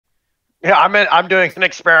Yeah, I'm doing an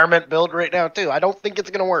experiment build right now too. I don't think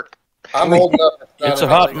it's gonna work. I'm holding up. It's a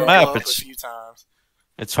not hot enough. map. A few times.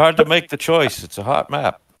 It's hard to make the choice. It's a hot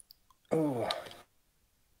map. Ooh.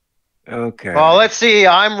 Okay. Well, let's see.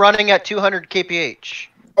 I'm running at 200 kph.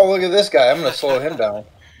 Oh, look at this guy. I'm going to slow him down.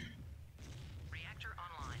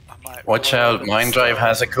 Watch out, Mind Drive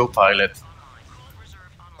has a co-pilot.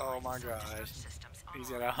 Oh my god.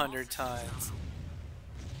 He's at 100 tons.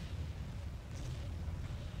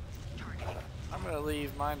 I'm gonna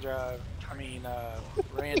leave Mind Drive,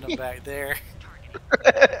 Random back there.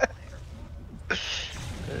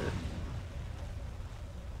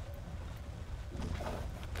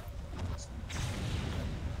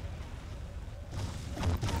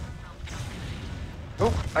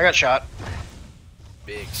 Oh, I got shot.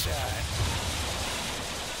 Big shot.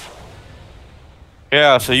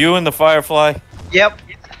 Yeah, so you and the Firefly? Yep.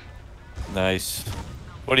 Nice.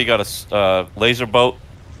 What do you got, a laser boat?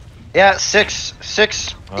 Yeah, six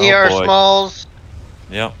Oh, ER boy. smalls.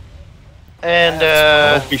 Yep. And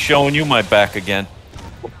I won't be showing you my back again.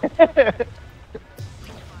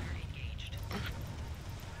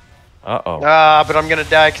 Uh-oh. but I'm gonna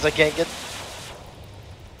die because I can't get.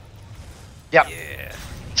 Yep. Yeah.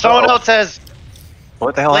 Someone else has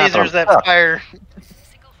What the hell lasers happened? that fire.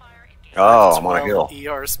 Oh, I'm on a hill.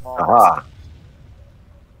 ER small. Aha.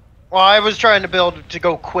 Well, I was trying to build to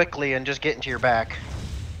go quickly and just get into your back.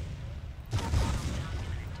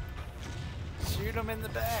 Shoot him in the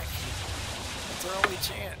back. That's our only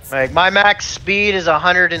chance. Like my max speed is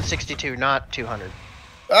 162, not 200.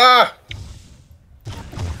 Ah! Shutting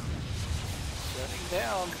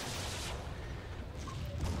down.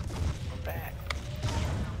 We're back.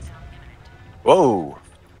 Whoa.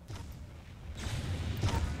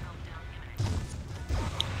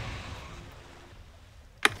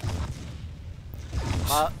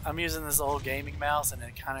 I'm using this old gaming mouse and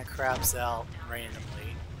it kind of craps out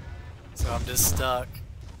randomly. So I'm just stuck.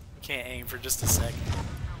 Can't aim for just a second.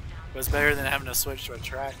 But it's better than having to switch to a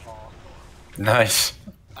trackball. Nice.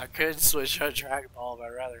 I could switch to a trackball, but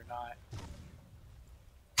I'd rather not.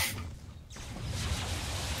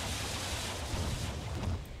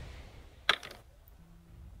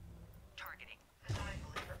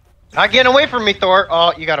 Not getting away from me, Thor.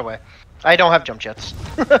 Oh, you got away. I don't have jump jets.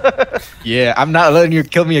 Yeah, I'm not letting you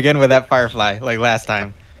kill me again with that Firefly like last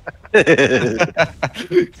time.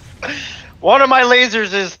 One of my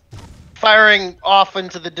lasers is firing off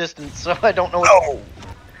into the distance, so I don't know what. Oh.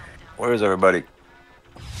 Where's everybody?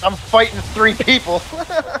 I'm fighting 3 people.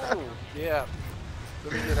 Oh, yeah.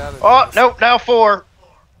 Let me get out of Oh, this. nope, now 4.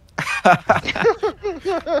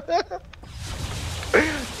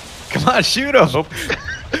 Come on, shoot him!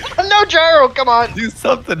 No gyro, come on. Do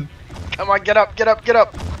something. Come on, get up, get up, get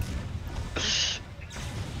up.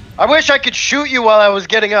 I wish I could shoot you while I was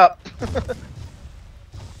getting up.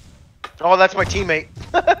 Oh, that's my teammate.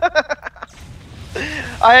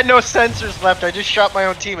 I had no sensors left, I just shot my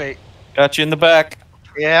own teammate. Got you in the back.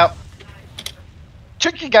 Yeah.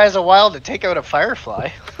 Took you guys a while to take out a Firefly.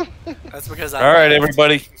 That's because All right,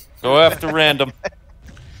 everybody. Go after random.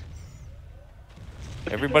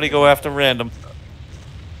 Everybody go after random.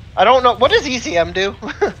 I don't know. What does ECM do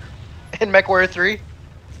in MechWarrior 3?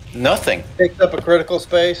 Nothing. Takes up a critical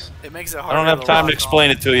space. It makes it I harder don't have time to lock explain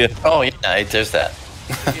on. it to you. Oh, yeah, it does that.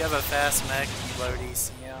 If you have a fast mech and you load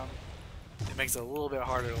ECM, it makes it a little bit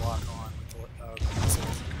harder to lock on with the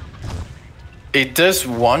missiles. It does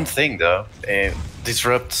one thing, though. It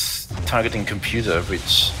disrupts targeting computer,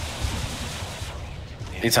 which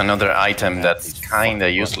is another item that's kind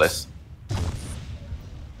of useless.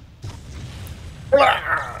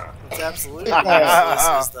 It's absolutely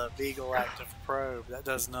useless is the Beagle Active Probe. That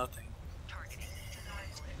does nothing.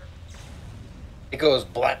 It goes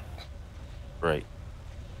black. Right.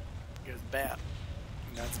 It goes bap.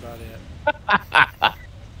 And that's about it.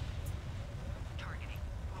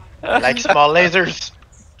 I like small lasers.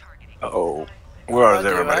 Uh-oh. Where is I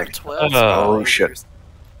everybody? have 12 Oh, shit. lasers.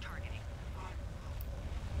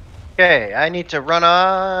 Okay, I need to run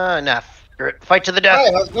on. Nah, screw it. Fight to the death.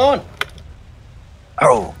 Hi, how's it going?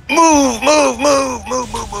 Oh. Move, move, move,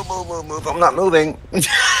 move, move, move, move, move, move. I'm not moving.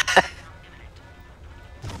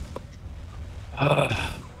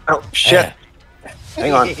 Oh, shit.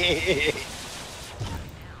 Hang on.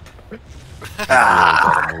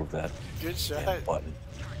 Ah. Gotta move that Good shot. button.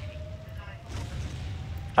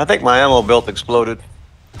 I think my ammo belt exploded.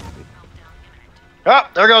 Oh,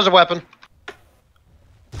 there goes a weapon.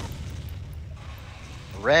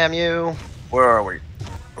 Ram you. Where are we?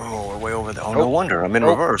 Oh, we're way over there. Oh, no Nope. wonder. I'm in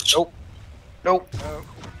Nope. reverse. Nope. Nope. Oh.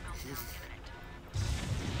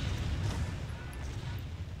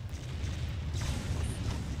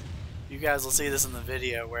 You guys will see this in the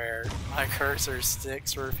video where my cursor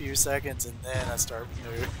sticks for a few seconds and then I start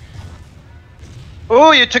moving.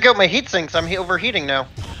 Oh, you took out my heat sinks. I'm overheating now.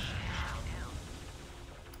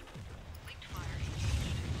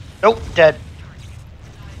 Nope, dead.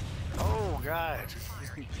 Oh god.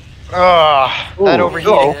 Ah, that Ooh,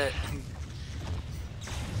 overheating. go. Shit.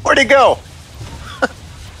 Where'd he go?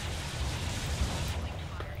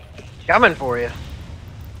 Coming for you.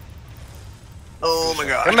 Oh my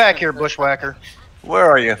god. Come back here, bushwhacker. Where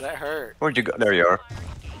are you? That hurt. Where'd you go? There you are.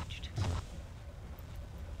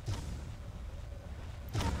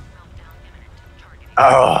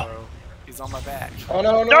 Oh. Bro. He's on my back. Oh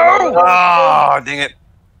no, no, No! no, no. Oh, dang it.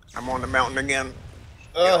 I'm on the mountain again.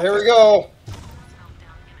 Oh, here we go.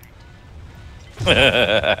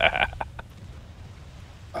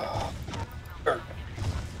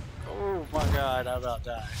 Oh my god, I about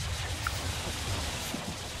died.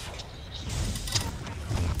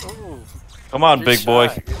 Ooh, Come on, good big boy.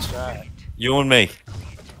 shot, good shot. You and me.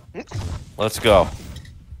 Let's go.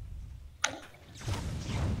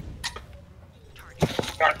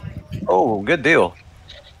 Oh, good deal.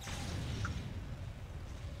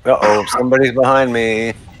 Uh-oh, somebody's behind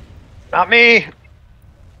me. Not me.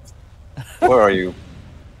 Where are you?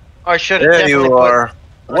 I should have There definitely you are.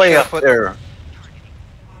 I Way should've up put- there.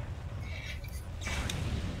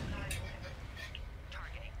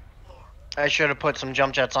 I should have put some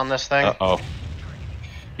jump jets on this thing. Uh-oh.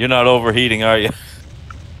 You're not overheating, are you?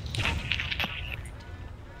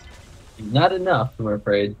 Not enough, I'm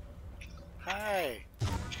afraid. Hi.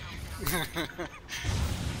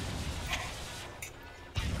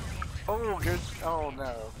 Oh, good. Oh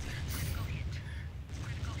no.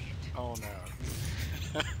 Oh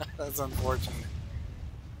no. That's unfortunate.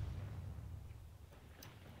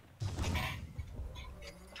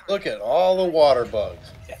 Look at all the water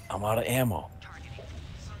bugs. I'm out of ammo.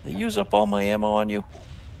 They use up all my ammo on you?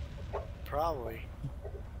 Probably.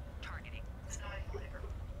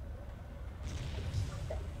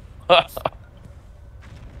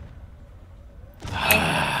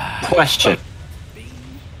 Question.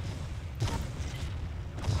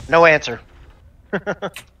 No answer.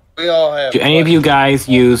 We all have. Do any of you guys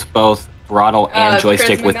use both throttle and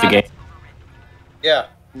joystick Chris with the game? Yeah.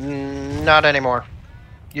 Not anymore.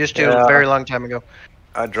 Used to Yeah. a very long time ago.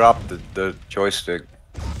 I dropped the joystick.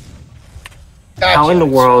 Gotcha. How in the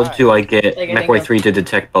world do I get Take it, MechWarrior take it. 3 to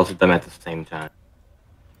detect both of them at the same time?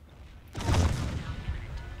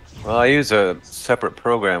 Well, I use a separate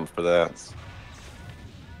program for that.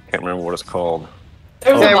 Can't remember what it's called.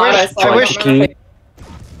 There's Yeah, a lot I saw. I wish- Key.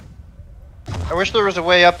 I wish there was a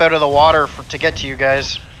way up out of the water to get to you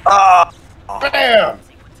guys. Ah! Bam!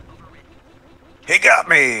 He got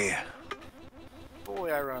me!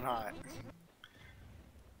 Boy, I run hot.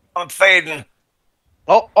 I'm fading.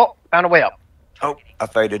 Oh, found a way up. Oh, I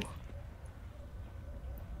faded.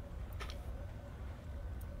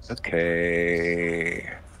 Okay.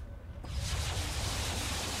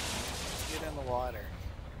 Get in the water.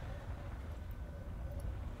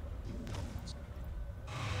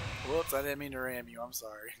 Whoops, I didn't mean to ram you. I'm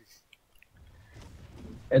sorry.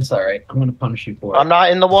 It's alright. I'm gonna punish you for I'm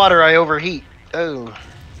not in the water. I overheat. Oh.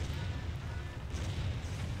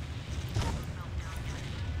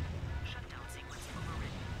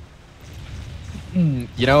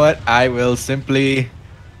 You know what? I will simply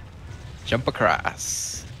jump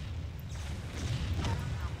across.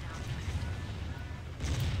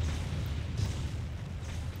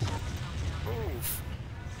 Oof.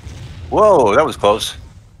 Whoa, that was close.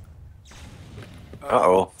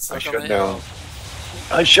 Uh-oh, I Stuck on shut the down. hill.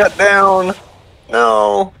 I shut down!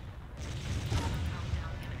 No!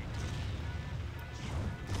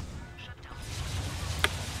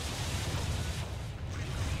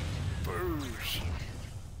 Boosh.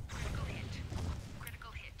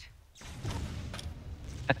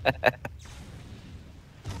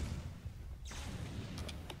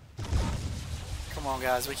 Come on,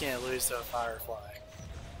 guys. We can't lose to a firefly.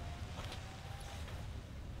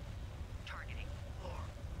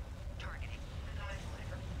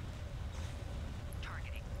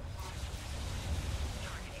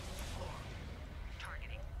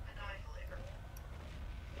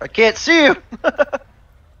 I can't see you.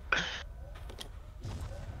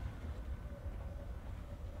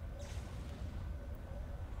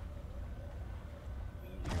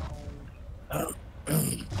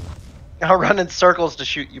 I'll run in circles to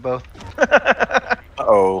shoot you both.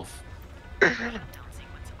 Uh-oh. That's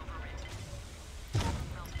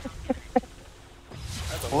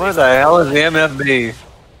a Where waste the of hell is time. the MFB?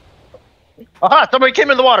 Aha! Somebody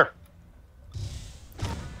came in the water.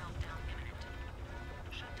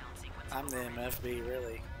 I'm the MFB,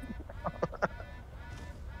 really.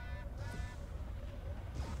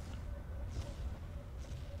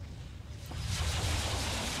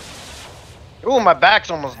 Ooh, my back's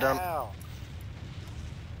almost done. Ow.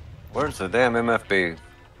 Where's the damn MFB?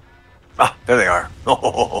 Ah, there they are.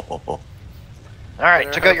 All right,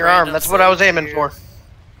 There took are out your arm. random That's what I was saves aiming here. for.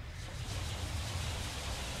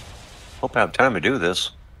 Hope I have time to do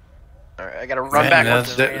this. All right, I gotta run Man,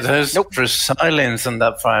 backwards. there's silence on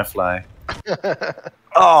that firefly.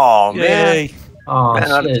 Oh man, Yay. Oh,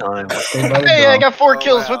 ran out of shit. time. They let it Hey, I go. got 4 Oh,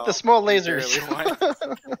 kills wow. with the small lasers. Barely won.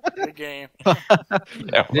 Good game.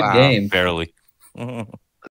 Yeah, Good game. barely.